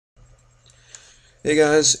Hey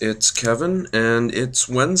guys, it's Kevin, and it's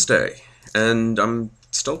Wednesday, and I'm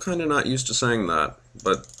still kind of not used to saying that,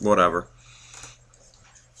 but whatever.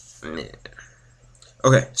 Meh.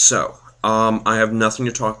 Okay, so, I have nothing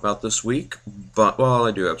to talk about this week, but, well,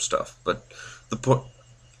 I do have stuff, but the point,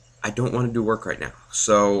 I don't want to do work right now,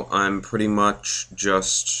 so I'm pretty much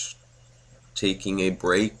just taking a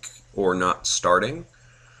break or not starting,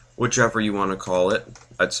 whichever you want to call it.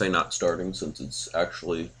 I'd say not starting since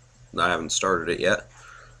I haven't started it yet.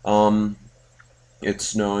 Um, It's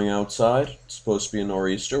snowing outside. It's supposed to be a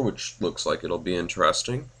nor'easter, which looks like it'll be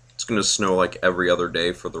interesting. It's gonna snow like every other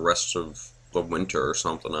day for the rest of the winter or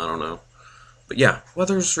something. I don't know. But yeah,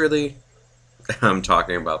 weather's really. I'm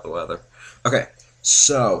talking about the weather. Okay,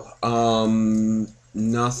 so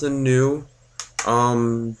nothing new.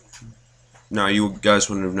 Um, now you guys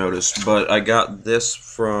wouldn't have noticed, but I got this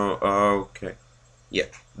from. Okay, yeah,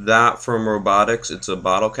 that from Robotics. It's a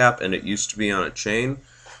bottle cap, and it used to be on a chain,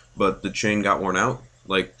 but the chain got worn out,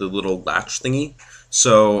 like the little latch thingy.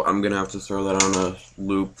 So I'm gonna have to throw that on a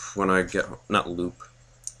loop when I get not loop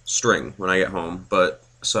string when I get home. But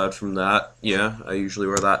aside from that, yeah, I usually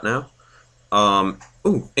wear that now.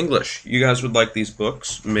 Ooh, English. You guys would like these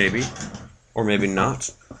books, maybe, or maybe not.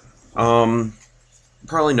 Um,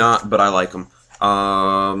 Probably not, but I like them.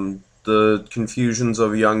 The Confusions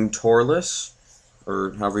of Young Torless,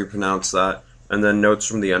 or however you pronounce that, and then Notes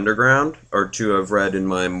from the Underground are two I've read in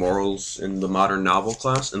my Morals in the Modern Novel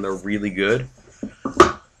class, and they're really good.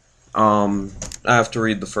 I have to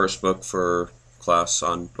read the first book for class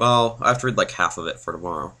on, well, I have to read like half of it for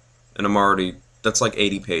tomorrow, and that's like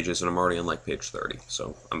 80 pages, and I'm already on like page 30,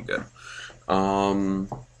 so I'm good. Um,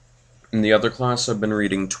 in the other class, I've been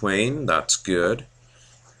reading Twain, that's good.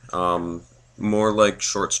 Um, More like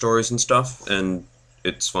short stories and stuff, and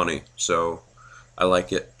it's funny, so I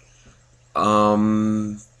like it.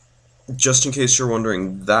 Um, just in case you're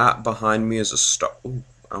wondering, that behind me is a star. Ooh,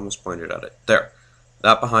 I almost pointed at it. There.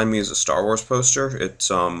 That behind me is a Star Wars poster.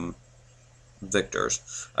 It's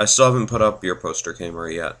Victor's. I still haven't put up your poster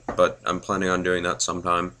camera yet, but I'm planning on doing that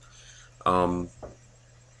sometime. Um,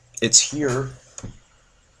 it's here.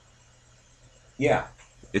 Yeah,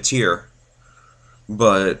 it's here.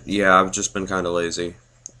 But yeah, I've just been kind of lazy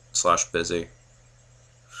slash busy.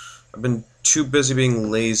 I've been too busy being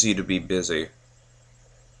lazy to be busy.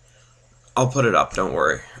 I'll put it up, don't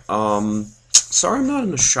worry. Sorry I'm not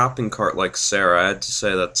in a shopping cart like Sarah. I had to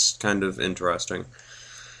say that's kind of interesting.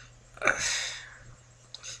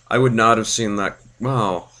 I would not have seen that.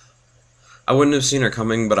 Well, I wouldn't have seen her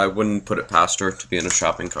coming, but I wouldn't put it past her to be in a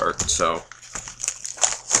shopping cart. So,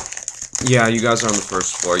 yeah, you guys are on the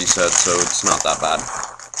first floor, you said, so it's not that bad.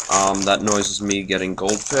 That noise is me getting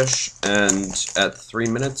goldfish, and at 3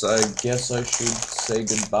 minutes, I guess I should say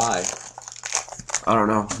goodbye. I don't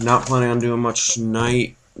know. Not planning on doing much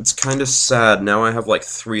tonight. It's kind of sad. Now I have like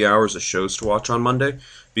 3 hours of shows to watch on Monday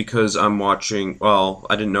because I'm watching. Well,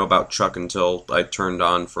 I didn't know about Chuck until I turned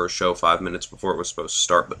on for a show 5 minutes before it was supposed to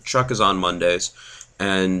start. But Chuck is on Mondays,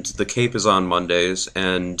 and The Cape is on Mondays,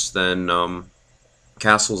 and then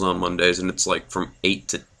Castle's on Mondays, and it's like from 8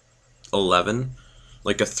 to 11,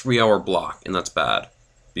 like a 3 hour block, and that's bad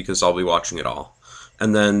because I'll be watching it all.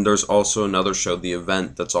 And then there's also another show, The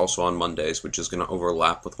Event, that's also on Mondays, which is going to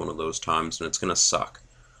overlap with one of those times, and it's going to suck.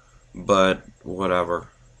 But, whatever.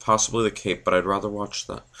 Possibly The Cape, but I'd rather watch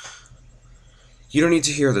that. You don't need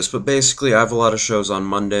to hear this, but basically I have a lot of shows on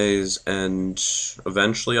Mondays, and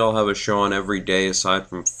eventually I'll have a show on every day aside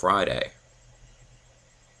from Friday.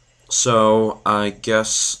 So, I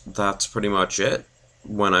guess that's pretty much it.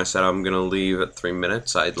 When I said I'm going to leave at 3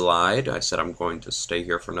 minutes, I lied. I said I'm going to stay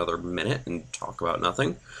here for another minute and talk about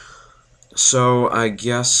nothing. So I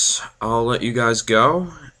guess I'll let you guys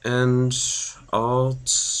go, and I'll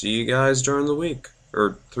see you guys during the week.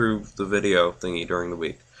 Or through the video thingy during the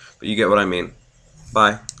week. But you get what I mean.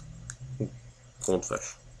 Bye.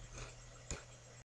 Goldfish.